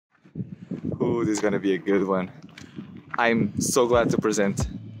Ooh, this is gonna be a good one. I'm so glad to present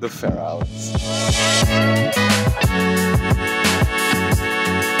the Faroe Islands.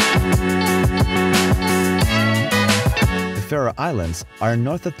 The Faroe Islands are a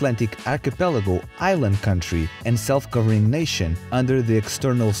North Atlantic archipelago island country and self-governing nation under the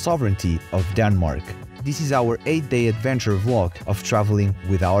external sovereignty of Denmark. This is our 8-day adventure vlog of traveling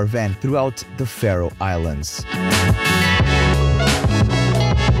with our van throughout the Faroe Islands.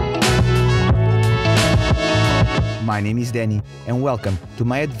 My name is Danny and welcome to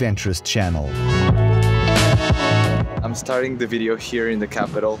my adventurous channel. I'm starting the video here in the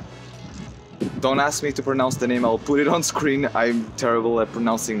capital. Don't ask me to pronounce the name, I'll put it on screen. I'm terrible at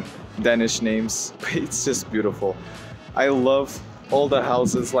pronouncing Danish names, but it's just beautiful. I love all the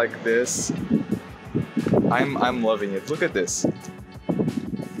houses like this. I'm loving it. Look at this.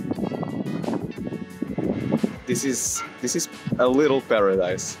 This is a little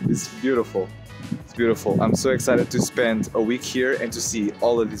paradise. It's beautiful. It's beautiful. I'm so excited to spend a week here and to see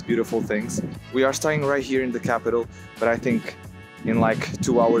all of these beautiful things. We are starting right here in the capital, but I think in like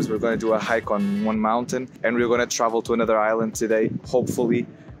 2 hours we're going to do a hike on one mountain and we're going to travel to another island today, hopefully.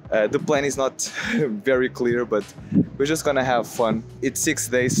 The plan is not very clear, but we're just going to have fun. It's 6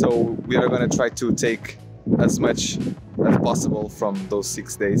 days, so we are going to try to take as much as possible from those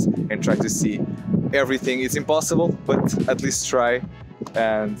 6 days and try to see everything. It's impossible, but at least try.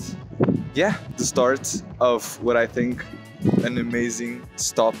 And yeah, the start of what I think an amazing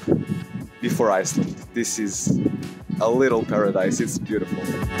stop before Iceland. This is a little paradise. It's beautiful.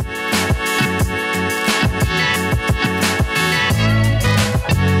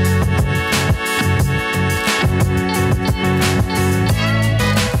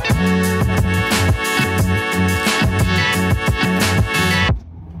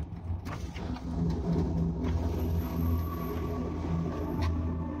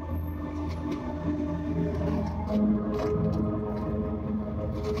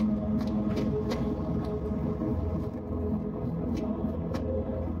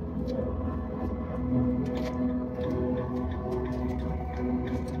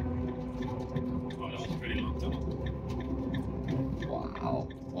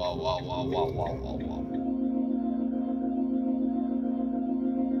 Wow.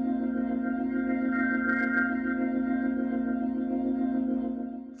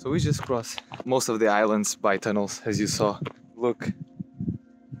 So we just crossed most of the islands by tunnels, as you saw. Look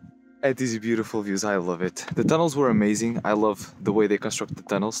at these beautiful views. I love it. The tunnels were amazing. I love the way they construct the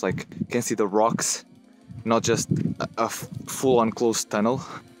tunnels. Like, you can see the rocks, not just a full-on closed tunnel.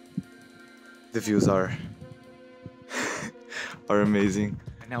 The views are amazing.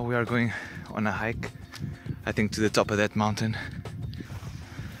 Now we are going on a hike, I think, to the top of that mountain.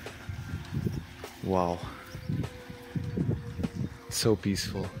 Wow. So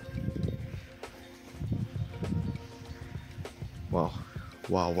peaceful. Wow.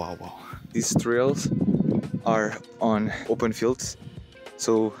 Wow. These trails are on open fields,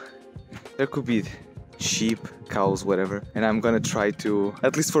 so there could be sheep, cows, whatever. And I'm gonna try to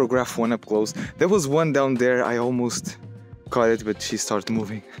at least photograph one up close. There was one down there, I almost caught it, but she started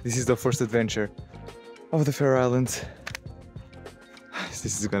moving. This is the first adventure of the Faroe Islands.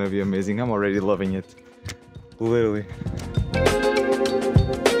 This is gonna be amazing. I'm already loving it. Literally.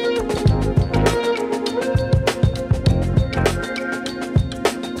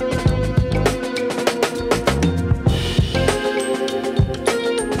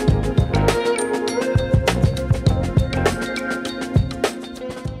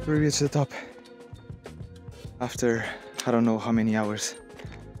 We reached the top after I don't know how many hours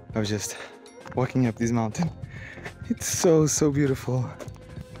of just walking up this mountain. It's so beautiful.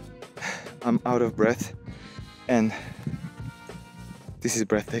 I'm out of breath and this is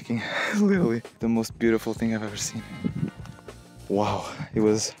breathtaking. Literally the most beautiful thing I've ever seen. Wow, it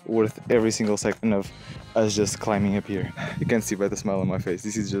was worth every single second of us just climbing up here. You can see by the smile on my face,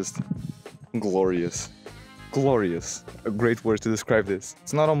 this is just glorious. Glorious, a great word to describe this.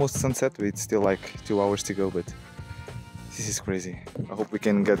 It's not almost sunset, but it's still like 2 hours to go, but this is crazy. I hope we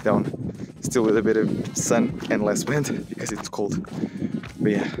can get down still with a bit of sun and less wind because it's cold.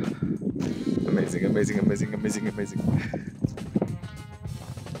 But yeah, amazing.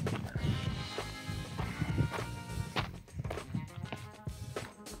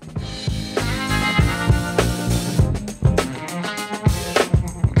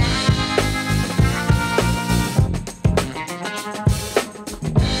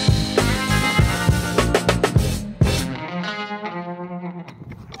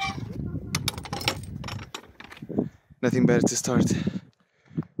 Nothing better to start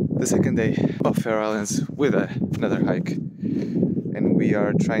the second day of Faroe Islands with another hike. And we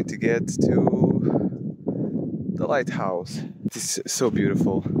are trying to get to the lighthouse. This is so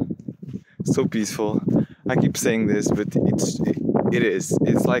beautiful, so peaceful. I keep saying this, but it is.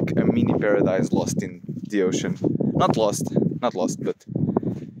 It's like a mini paradise lost in the ocean. Not lost, but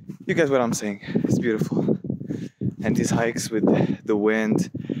you get what I'm saying. It's beautiful. And these hikes with the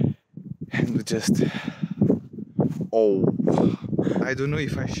wind and with just... Oh, I don't know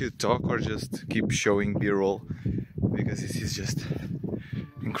if I should talk or just keep showing B-roll, because this is just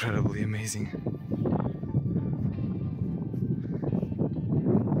incredibly amazing.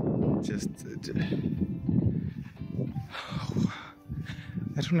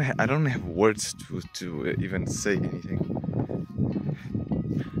 I don't have words to even say anything.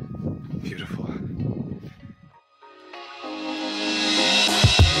 Beautiful.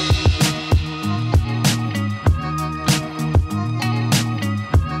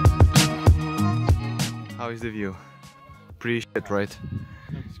 How is the view? Pretty shit, right?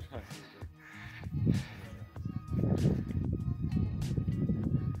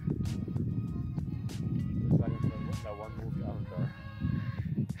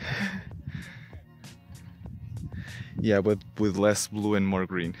 Yeah, but with less blue and more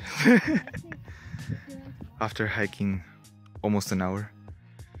green. After hiking almost an hour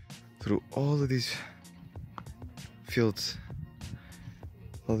through all of these fields,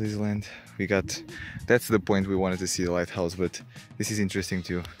 all this land, we got... That's the point, we wanted to see the lighthouse, but this is interesting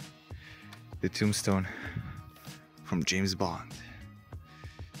too. The tombstone from James Bond,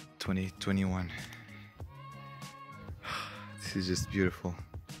 2021. This is just beautiful.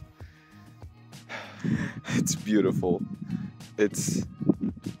 It's beautiful. It's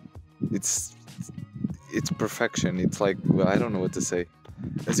perfection. It's like, well, I don't know what to say.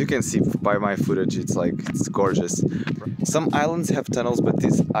 As you can see by my footage, it's gorgeous. Some islands have tunnels, but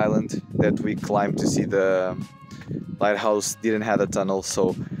this island that we climbed to see the lighthouse didn't have a tunnel,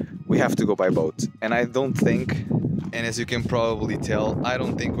 so we have to go by boat. And I don't think, and as you can probably tell, I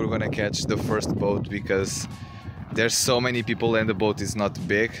don't think we're gonna catch the first boat because there's so many people and the boat is not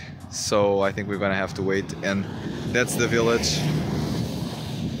big. So I think we're gonna have to wait. And that's the village.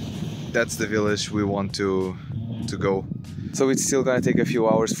 That's the village we want to go. So it's still gonna take a few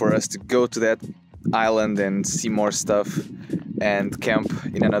hours for us to go to that island and see more stuff and camp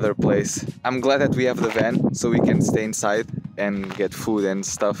in another place. I'm glad that we have the van so we can stay inside and get food and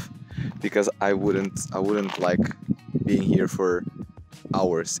stuff, because I wouldn't like being here for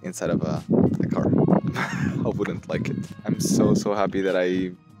hours inside of a car. I wouldn't like it. I'm so happy that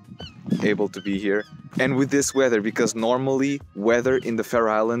I'm able to be here. And with this weather, because normally weather in the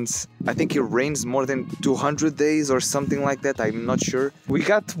Faroe Islands, I think it rains more than 200 days or something like that, I'm not sure. We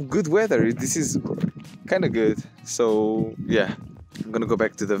got good weather, this is kind of good. So yeah, I'm gonna go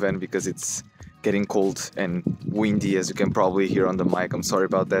back to the van because it's getting cold and windy, as you can probably hear on the mic. I'm sorry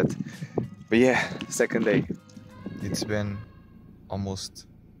about that. But yeah, second day. It's been almost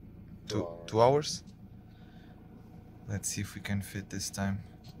two hours. Let's see if we can fit this time.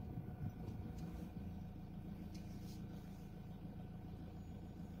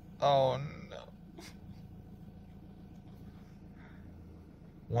 Oh no.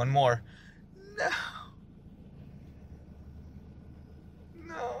 One more. No.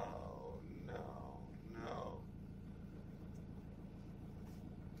 No.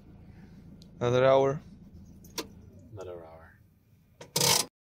 Another hour.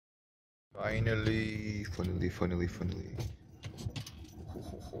 Finally.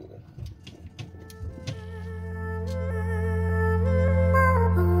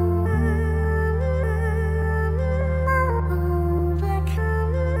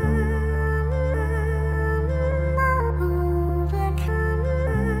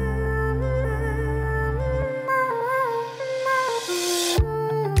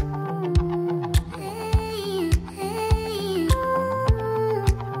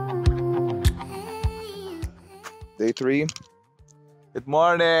 Day 3. Good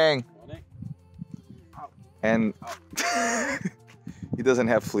morning. And he doesn't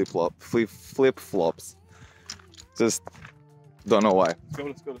have flip flops. Just don't know why.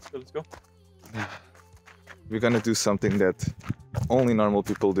 Let's go. We're gonna do something that only normal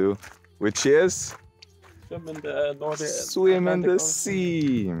people do, which is swim in the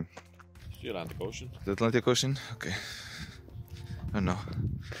sea. The Atlantic Ocean. The Atlantic Ocean? Okay. I don't know.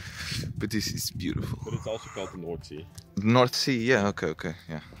 But this is beautiful. But it's also called the North Sea. North Sea, yeah, okay,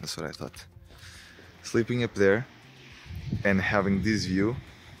 yeah, that's what I thought. Sleeping up there and having this view,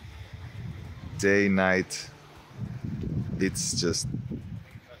 day, night, it's just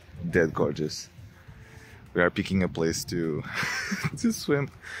dead gorgeous. We are picking a place to to swim.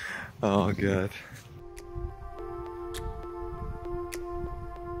 Oh god.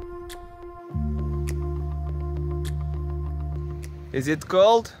 Is it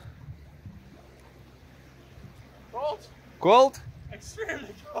cold? Cold? Cold?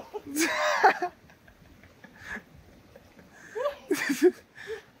 Extremely cold.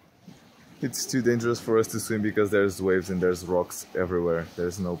 It's too dangerous for us to swim because there's waves and there's rocks everywhere.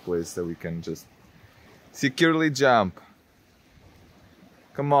 There's no place that we can just securely jump.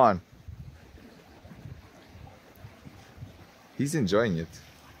 Come on. He's enjoying it.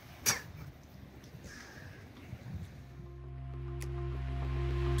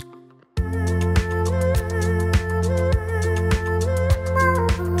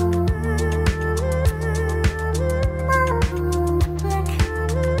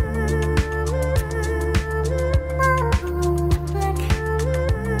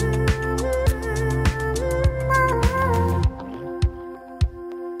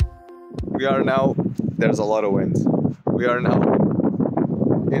 We are now, there's a lot of wind. We are now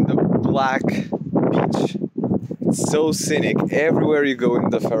in the black beach. It's so scenic. Everywhere you go in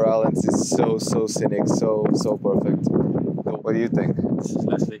the Faroe Islands is so scenic, so perfect. So what do you think? This is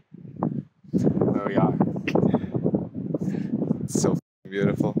Leslie. Where we are. It's so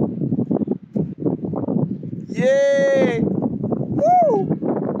beautiful. Yay! Woo!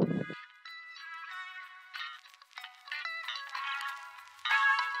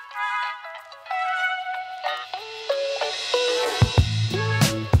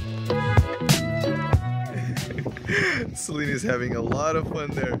 Celine is having a lot of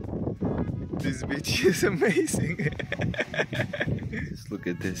fun there. This beach is amazing. Just look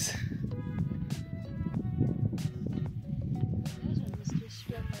at this.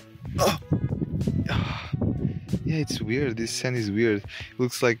 Oh! Yeah, it's weird. This sand is weird. It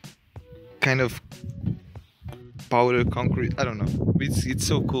looks like kind of powder concrete. I don't know. It's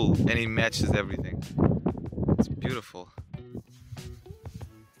so cool and it matches everything. It's beautiful.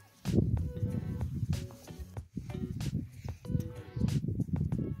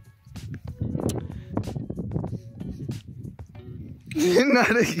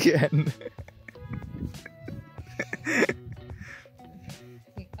 Not again.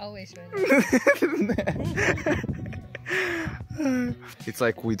 You always run. It's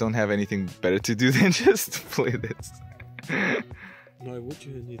like we don't have anything better to do than just play this. No, would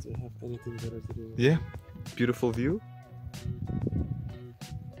you need to have anything better to do? Yeah, beautiful view.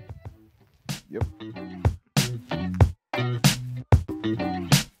 Yep.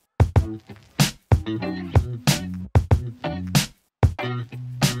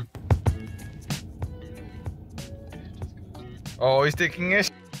 Oh, he's taking a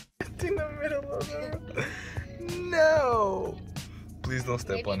shit in the middle of the road. No! Please don't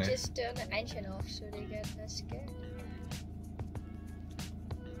step on Maybe it. just turn the engine off so they get less scared.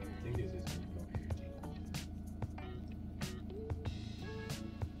 I think this is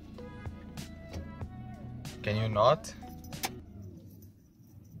Can you not?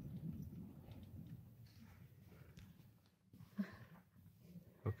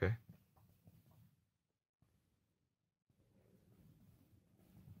 Okay.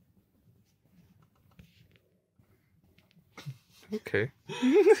 Okay.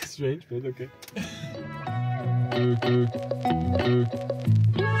 strange, but okay.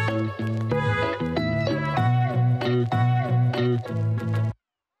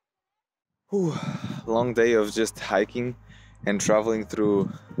 Whew. Long day of just hiking and traveling through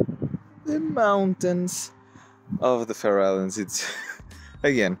the mountains of the Faroe Islands. It's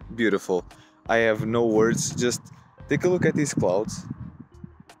again beautiful. I have no words. Just take a look at these clouds.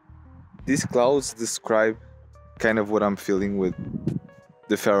 These clouds describe kind of what I'm feeling with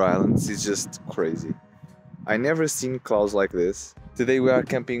the Faroe Islands. It's just crazy. I never seen clouds like this. Today we are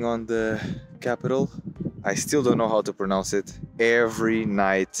camping on the capital. I still don't know how to pronounce it. Every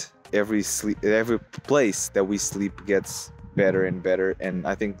night, every place that we sleep gets better and better, and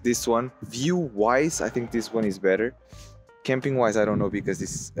I think this one, view-wise, I think this one is better. Camping-wise, I don't know, because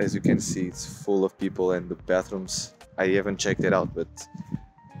this, as you can see, it's full of people and the bathrooms, I haven't checked it out, but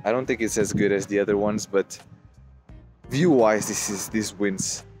I don't think it's as good as the other ones, but view-wise, this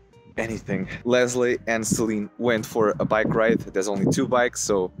wins anything. Leslie and Celine went for a bike ride. There's only 2 bikes,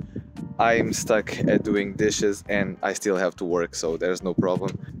 so I'm stuck at doing dishes and I still have to work, so there's no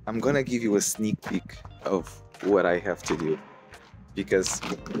problem. I'm gonna give you a sneak peek of what I have to do, because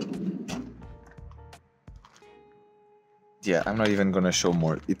yeah, I'm not even gonna show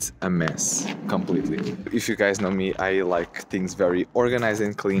more. It's a mess completely. If you guys know me, I like things very organized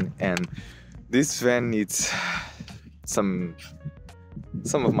and clean, and this van needs some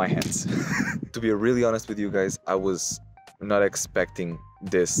of my hands. To be really honest with you guys, I was not expecting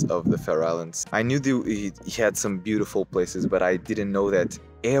this of the Faroe Islands. I knew he had some beautiful places, but I didn't know that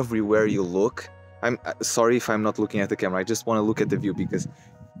everywhere you look I'm sorry if I'm not looking at the camera. I just want to look at the view because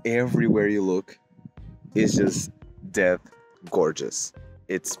everywhere you look is just dead gorgeous.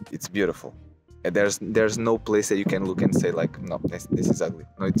 It's beautiful. And there's no place that you can look and say like, no, this is ugly.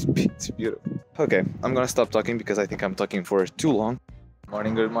 No, it's beautiful. Okay, I'm gonna stop talking because I think I'm talking for too long.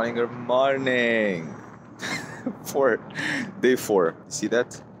 Morning, good morning, good morning. Day 4. See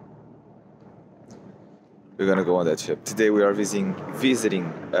that? We're gonna go on that ship. Today we are visiting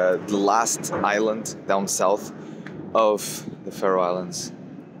the last island down south of the Faroe Islands.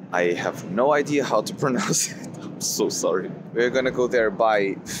 I have no idea how to pronounce it. I'm so sorry. We're gonna go there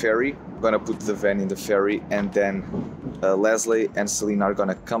by ferry. We're gonna put the van in the ferry, and then Leslie and Selena are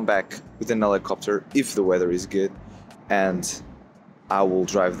gonna come back with an helicopter if the weather is good, and I will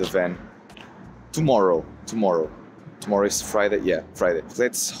drive the van tomorrow. Tomorrow is Friday. Yeah, Friday.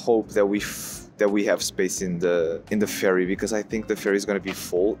 Let's hope that we have space in the ferry, because I think the ferry is gonna be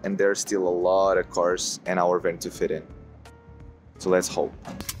full and there's still a lot of cars and our van to fit in. So let's hope.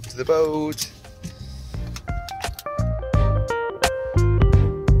 To the boat.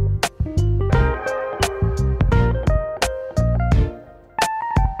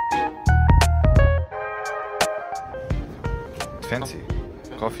 Fancy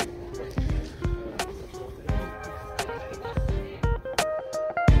coffee.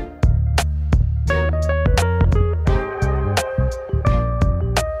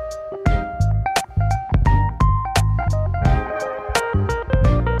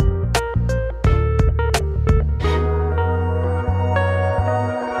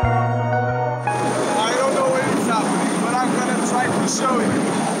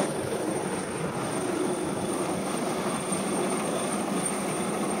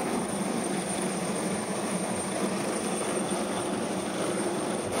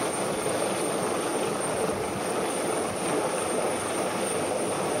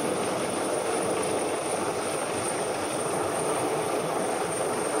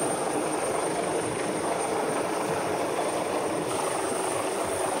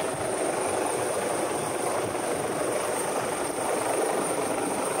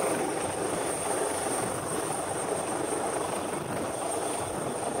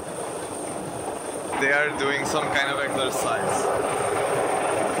 They are doing some kind of exercise.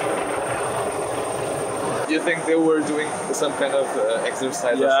 You think they were doing some kind of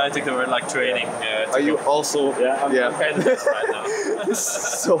exercise? Yeah, I think they were like training. Are you also? Yeah, I'm kind of right now. It's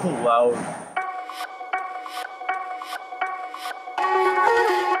so loud.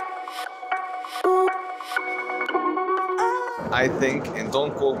 I think, and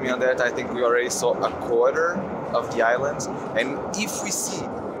don't quote me on that, I think we already saw a quarter of the island, and if we see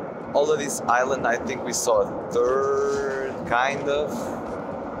all of this island, I think we saw a third, kind of.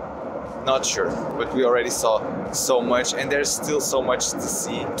 Not sure, but we already saw so much, and there's still so much to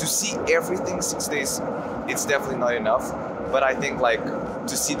see. To see everything 6 days, it's definitely not enough, but I think like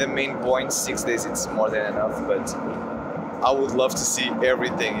to see the main points 6 days, it's more than enough. But I would love to see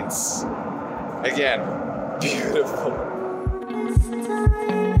everything. It's, again, beautiful.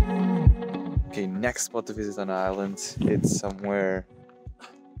 Okay, next spot to visit on the island, it's somewhere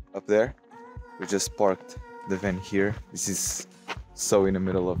up there. We just parked the van here. This is so in the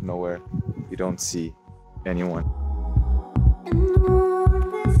middle of nowhere. You don't see anyone.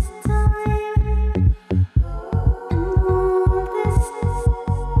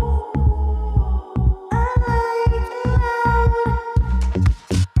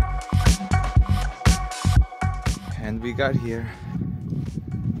 And we got here.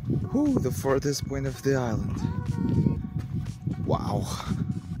 Whoo, the farthest point of the island. Wow.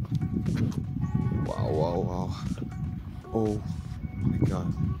 Wow. Oh my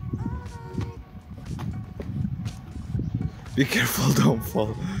god. Be careful, don't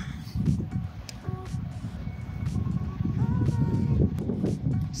fall.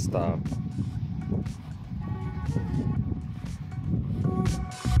 Stop.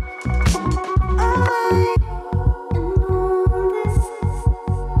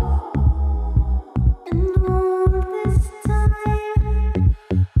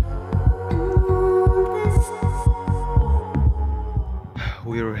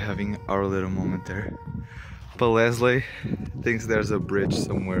 We were having our little moment there, but Leslie thinks there's a bridge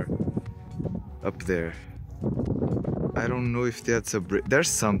somewhere up there. I don't know if that's a bridge. There's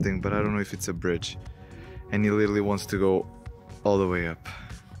something, but I don't know if it's a bridge. And he literally wants to go all the way up.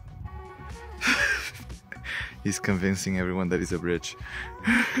 He's convincing everyone that it's a bridge.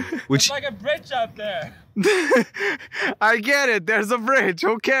 Which, it's like a bridge up there. I get it, there's a bridge,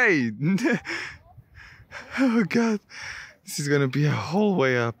 okay. Oh god. This is gonna be a whole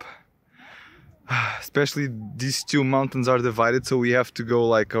way up. Especially these two mountains are divided, so we have to go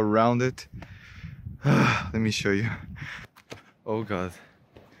like around it. Let me show you. Oh God.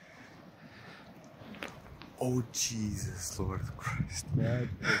 Oh Jesus, Lord Christ. That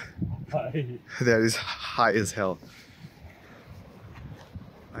is high as hell.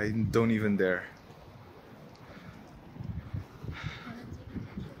 I don't even dare.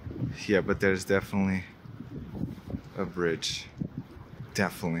 Yeah, but there's definitely a bridge.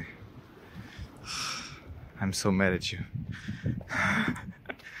 Definitely. I'm so mad at you.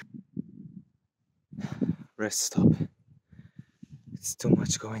 Rest stop. It's too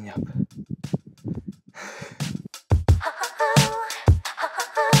much going up.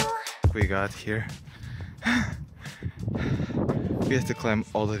 We got here. We have to climb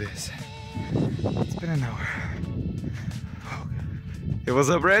all of this. It's been an hour. Oh, it was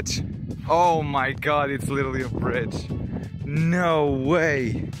a bridge? Oh my God, it's literally a bridge. No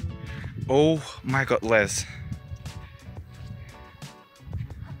way. Oh my God, Les.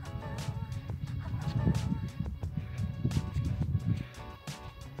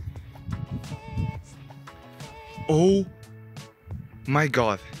 Oh my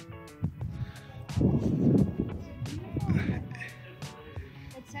God.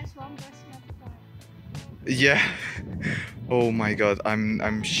 Yeah. Oh my God,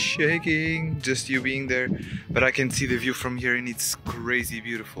 I'm shaking just you being there, but I can see the view from here and it's crazy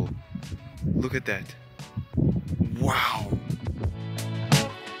beautiful. Look at that. Wow.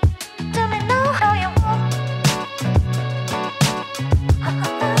 Let me know how you want.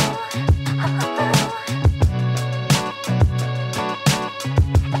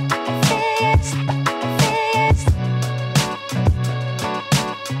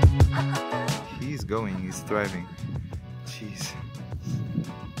 He's going, he's thriving. Jeez.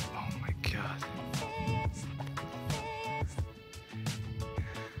 Oh my God.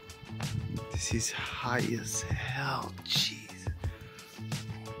 This is high as hell. Jeez.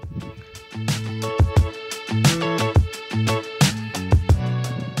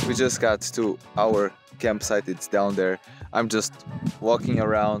 We just got to our campsite, it's down there. I'm just walking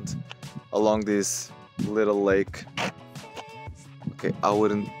around along this little lake. Okay,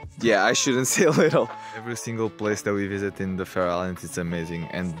 I shouldn't say little. Every single place that we visit in the Faroe Islands is amazing,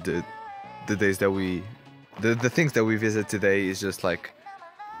 and the days that the things that we visit today is just like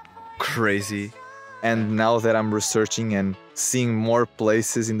crazy. And now that I'm researching and seeing more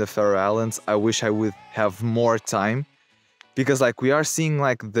places in the Faroe Islands, I wish I would have more time, because like we are seeing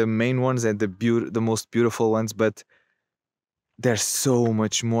like the main ones and the most beautiful ones, but there's so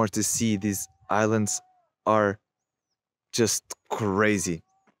much more to see. These islands are just crazy.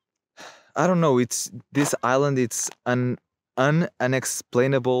 I don't know, this island, it's an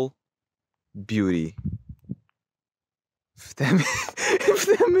unexplainable beauty. If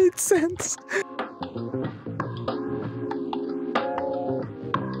that made sense.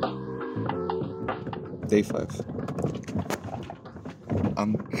 Day 5.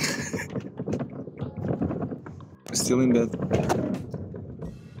 I'm still in bed,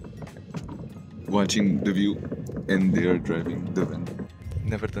 watching the view, and they are driving the van.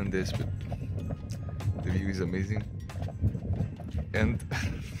 Never done this, but the view is amazing, and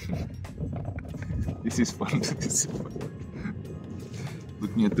this is fun. This is fun.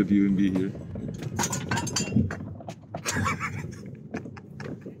 Looking at the view and be here.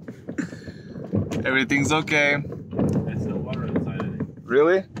 Everything's okay. There's no water inside it.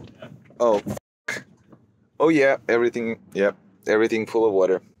 Really? Yeah. Oh. Oh yeah, everything. Yep, everything full of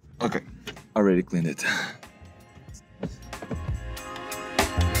water. Okay, already cleaned it.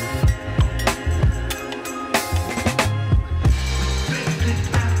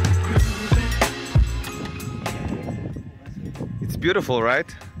 It's beautiful,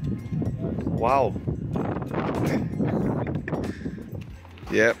 right? Wow.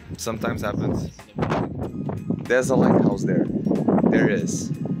 Yeah, sometimes happens. There's a lighthouse there. There is,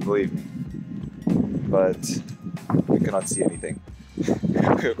 believe me. But we cannot see anything.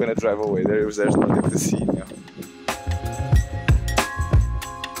 We're gonna drive away. There's nothing to see now.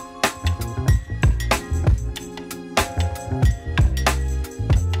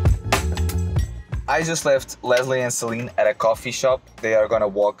 I just left Leslie and Celine at a coffee shop. They are gonna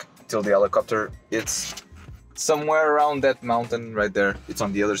walk till the helicopter. It's somewhere around that mountain right there. It's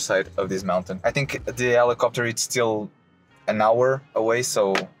on the other side of this mountain. I think the helicopter is still an hour away,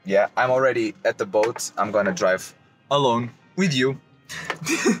 so yeah, I'm already at the boat. I'm gonna drive alone with you.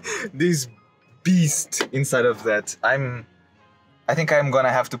 This beast inside of that. I think I'm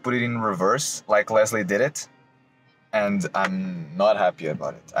gonna have to put it in reverse like Leslie did it, and I'm not happy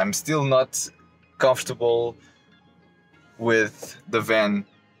about it. I'm still not comfortable with the van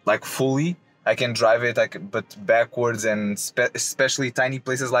like fully. I can drive it but backwards, and especially tiny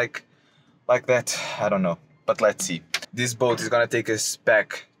places like like that, I don't know, but let's see. This boat is gonna take us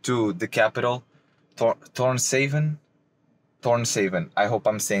back to the capital, Torshavn. I hope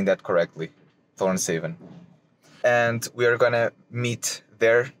I'm saying that correctly. Torshavn. And we are gonna meet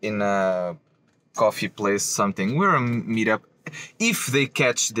there in a coffee place, something. We're gonna meet up if they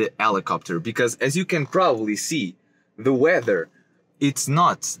catch the helicopter, because as you can probably see, the weather, it's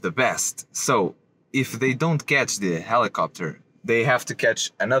not the best. So if they don't catch the helicopter, they have to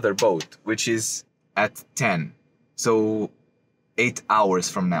catch another boat, which is at 10. So 8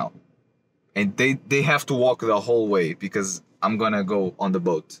 hours from now. And they have to walk the whole way because I'm gonna go on the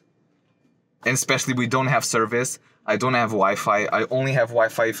boat. And especially we don't have service. I don't have Wi-Fi. I only have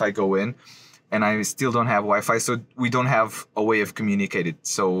Wi-Fi if I go in. And I still don't have Wi-Fi, so we don't have a way of communicating.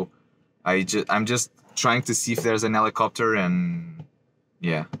 So I'm just trying to see if there's an helicopter, and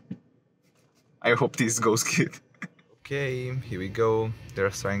yeah. I hope this goes good. Okay, here we go.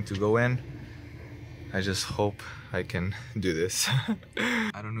 They're starting to go in. I just hope I can do this.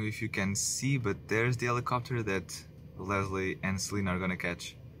 I don't know if you can see, but there's the helicopter that Leslie and Selena are gonna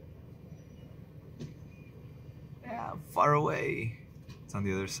catch. Yeah, far away. It's on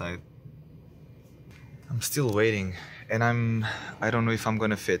the other side. I'm still waiting, and I don't know if I'm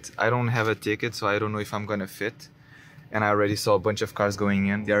gonna fit. I don't have a ticket, so I don't know if I'm gonna fit. And I already saw a bunch of cars going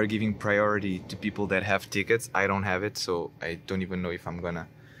in. They are giving priority to people that have tickets. I don't have it, so I don't even know if I'm gonna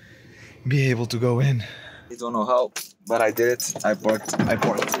be able to go in. I don't know how, but I did it. I parked.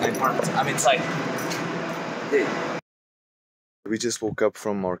 I'm inside. Hey. We just woke up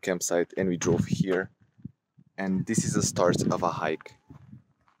from our campsite and we drove here. And this is the start of a hike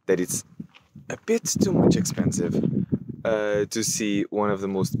that it's a bit too much expensive to see one of the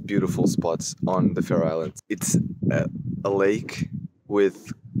most beautiful spots on the Faroe Islands. It's a lake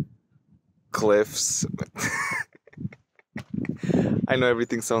with cliffs. I know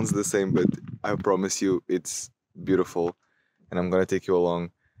everything sounds the same, but I promise you it's beautiful, and I'm gonna take you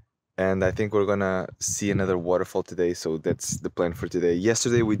along. And I think we're gonna see another waterfall today, so that's the plan for today.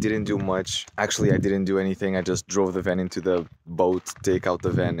 Yesterday we didn't do much. Actually, I didn't do anything. I just drove the van into the boat, take out the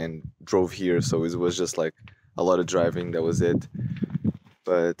van, and drove here. So it was just like a lot of driving. That was it.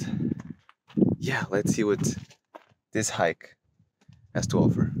 But yeah, let's see what this hike has to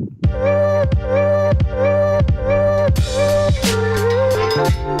offer.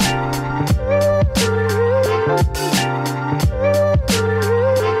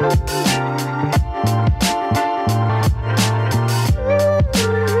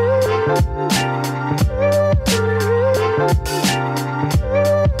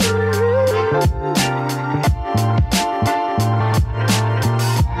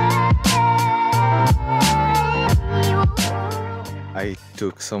 I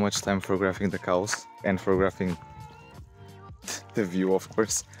took so much time photographing the cows and photographing the view, of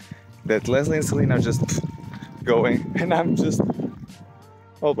course, that Leslie and Selena are just going and I'm just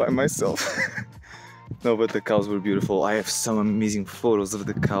all by myself. No, but the cows were beautiful. I have some amazing photos of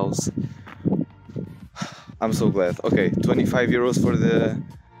the cows. I'm so glad. Okay, 25 euros for the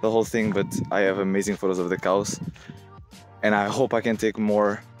whole thing, but I have amazing photos of the cows and I hope I can take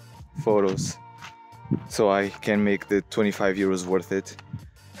more photos so I can make the 25 euros worth it.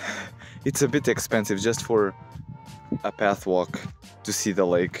 It's a bit expensive just for a path walk to see the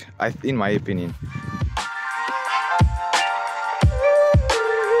lake, in my opinion.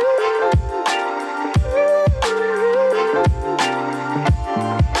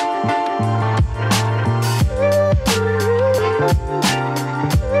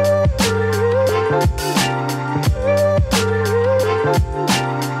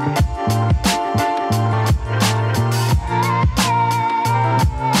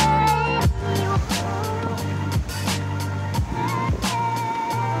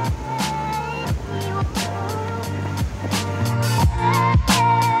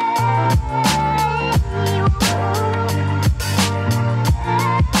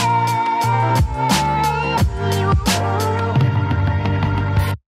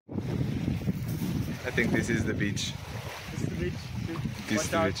 I think this is the beach. This is the beach. This is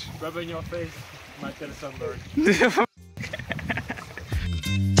the beach. Rub in your face, might get a sunburn.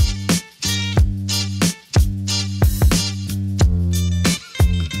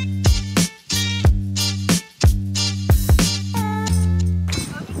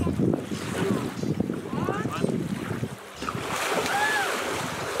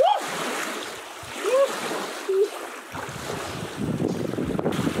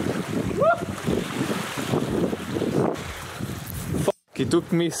 It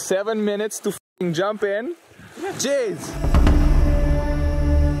took me 7 minutes to f***ing jump in. Jeez!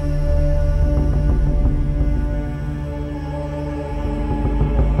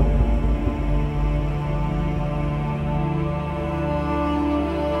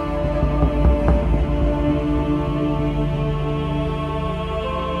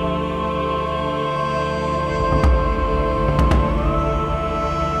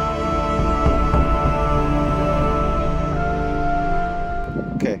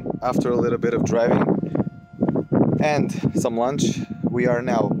 after a little bit of driving and some lunch, we are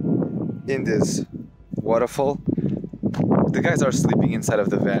now in this waterfall. The guys are sleeping inside of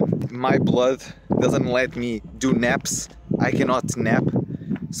the van. My blood doesn't let me do naps. I cannot nap,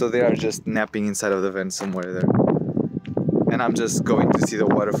 so they are just napping inside of the van somewhere there. And I'm just going to see the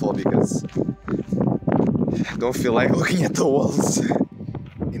waterfall because I don't feel like looking at the walls.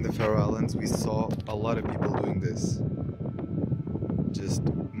 In the Faroe Islands, we saw a lot of people doing this. Just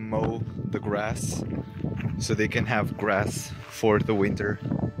mow the grass so they can have grass for the winter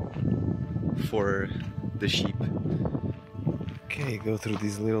for the sheep. Okay, go through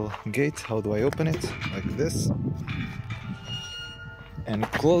this little gate. How do I open it? Like this. And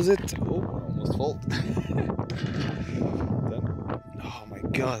close it. Oh, I almost fall. Oh my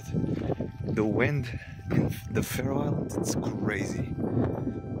god. The wind in the Faroe Islands, it's crazy.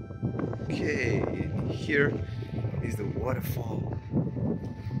 Okay, and here is the waterfall.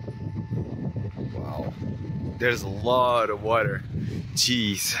 Wow. There's a lot of water.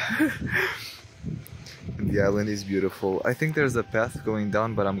 Jeez. And the island is beautiful. I think there's a path going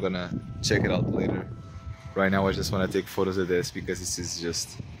down, but I'm gonna check it out later. Right now I just want to take photos of this because this is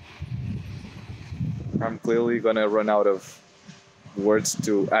just... I'm clearly gonna run out of words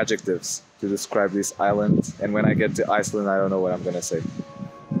to adjectives to describe this island, and when I get to Iceland I don't know what I'm gonna say.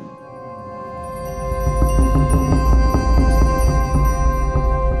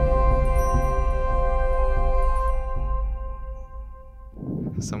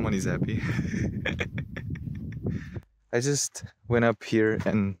 Someone is happy. I just went up here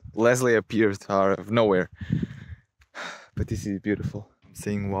and Leslie appeared out of nowhere. But this is beautiful. I'm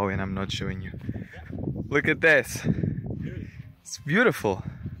saying wow and I'm not showing you. Look at this. It's beautiful.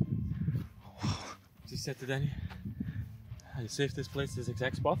 Just said to Danny, I saved this place, this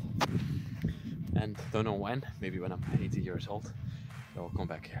exact spot. And don't know when, maybe when I'm 80 years old, I will come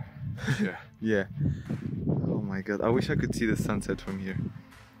back here. Sure. Yeah. Oh my god, I wish I could see the sunset from here.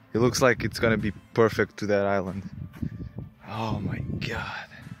 It looks like it's gonna be perfect to that island. Oh my god.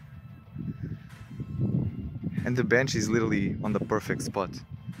 And the bench is literally on the perfect spot.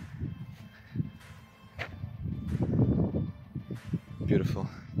 Beautiful,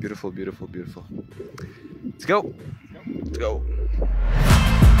 beautiful, beautiful, beautiful. Let's go! Let's go!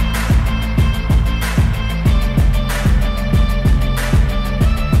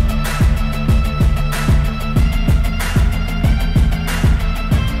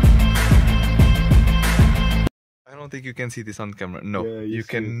 I don't think you can see this on camera. No, Yeah, you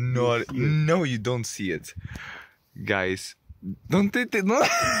cannot. No, you don't see it. Guys, don't take it. No.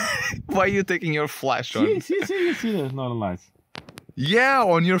 Why are you taking your flash on? See the northern lights. Yeah,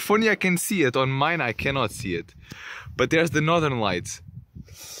 on your phone I can see it. On mine I cannot see it. But there's the northern lights.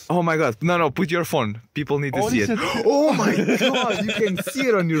 Oh my god. No, put your phone. People need to see it. Oh my god, you can see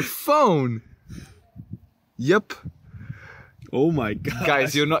it on your phone. Yep. Oh my god.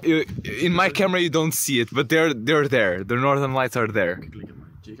 Guys, in my camera you don't see it, but they're there. The northern lights are there.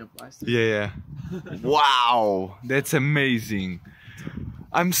 Yeah. Wow, that's amazing.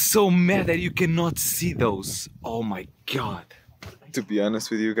 I'm so mad that you cannot see those. Oh my god. To be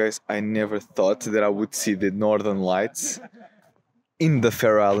honest with you guys, I never thought that I would see the northern lights in the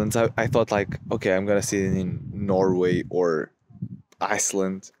Faroe Islands. I thought like, okay, I'm gonna see it in Norway or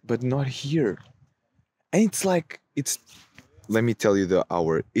Iceland, but not here. And it's like, let me tell you the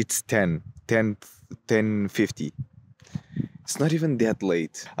hour. It's 10:50. It's not even that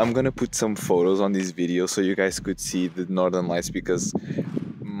late. I'm gonna put some photos on this video so you guys could see the northern lights because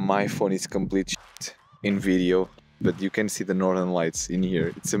my phone is complete shit in video, but you can see the northern lights in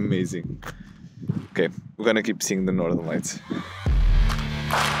here. It's amazing. Okay, we're gonna keep seeing the northern lights.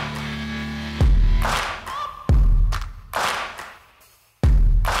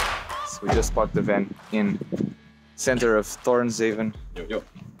 So we just parked the van in center of Tórshavn,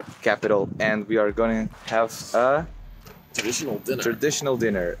 capital, and we are gonna have a traditional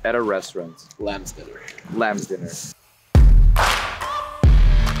dinner at a restaurant. Lamb's dinner. Lamb's dinner.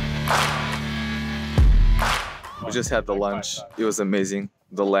 We just had the lunch. It was amazing.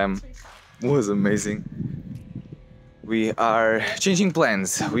 The lamb was amazing. We are changing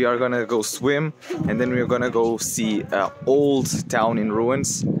plans. We are gonna go swim and then we're gonna go see an old town in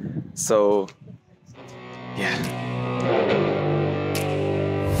ruins. So, yeah.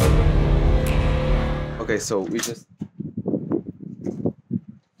 Okay, so we just...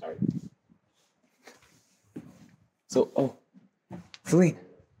 Sorry. So, oh, Celine,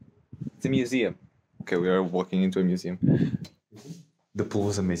 it's a museum. Okay, we are walking into a museum. The pool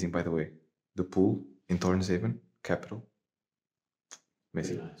was amazing, by the way. The pool in Tórshavn, capital.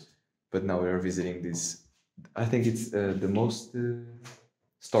 Amazing. Very nice. But now we are visiting this. I think it's the most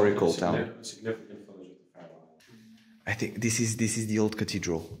historical town. Significant village of the Faroe Islands. I think this is the old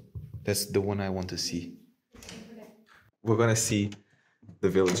cathedral. That's the one I want to see. We're gonna see the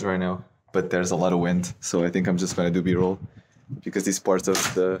village right now, but there's a lot of wind, so I think I'm just gonna do B-roll because this part of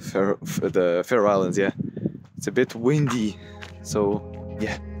the Faroe Islands, yeah, it's a bit windy. So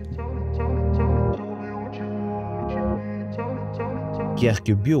yeah.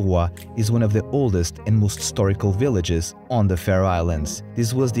 Kallur is one of the oldest and most historical villages on the Faroe Islands.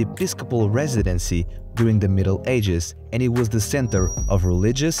 This was the episcopal residency during the Middle Ages, and it was the center of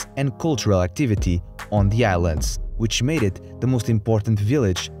religious and cultural activity on the islands, which made it the most important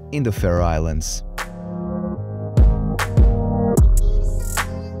village in the Faroe Islands.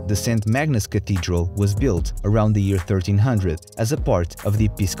 The St. Magnus Cathedral was built around the year 1300 as a part of the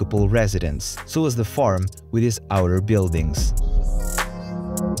episcopal residence, so was the farm with its outer buildings.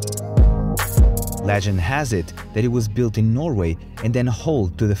 Legend has it that it was built in Norway and then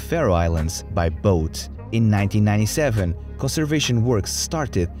hauled to the Faroe Islands by boat. In 1997, conservation works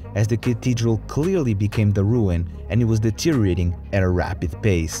started as the cathedral clearly became the ruin and it was deteriorating at a rapid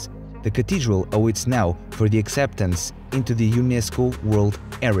pace. The cathedral awaits now for the acceptance into the UNESCO World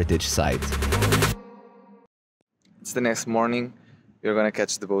Heritage Site. It's the next morning. We're gonna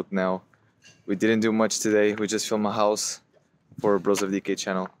catch the boat now. We didn't do much today. We just filmed a house for Bros of DK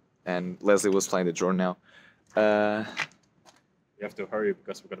channel, and Leslie was flying the drone now. We have to hurry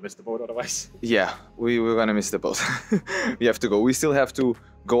because we're gonna miss the boat otherwise. Yeah, we're gonna miss the boat. We have to go. We still have to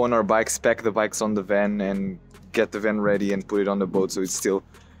go on our bikes, pack the bikes on the van, and get the van ready and put it on the boat. So it's still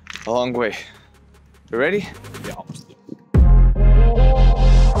a long way. You ready? Yeah, obviously.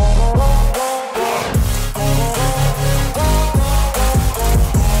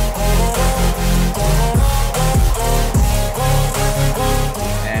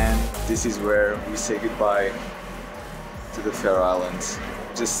 This is where we say goodbye to the Faroe Islands.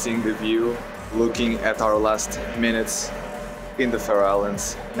 Just seeing the view, looking at our last minutes in the Faroe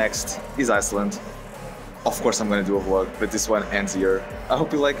Islands. Next is Iceland. Of course I'm gonna do a vlog, but this one ends here. I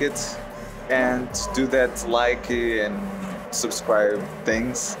hope you like it, and do that like and subscribe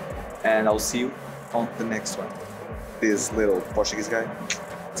things, and I'll see you on the next one. This little Portuguese guy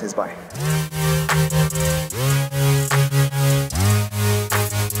says bye.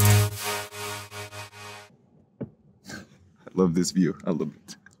 Love this view. I love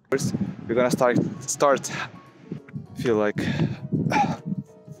it. First, we're gonna start. Feel like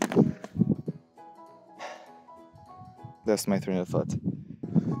that's my train of thought.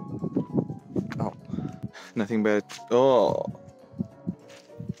 Oh, nothing bad. Oh,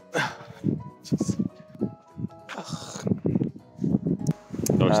 jeez.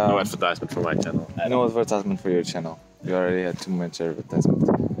 No advertisement for my channel. No advertisement for your channel. You already had too much advertisement.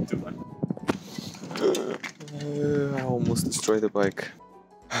 Too much. I almost destroyed the bike.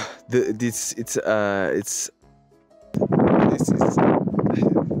 This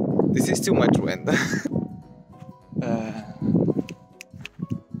is too much wind.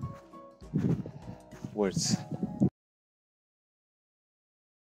 Words.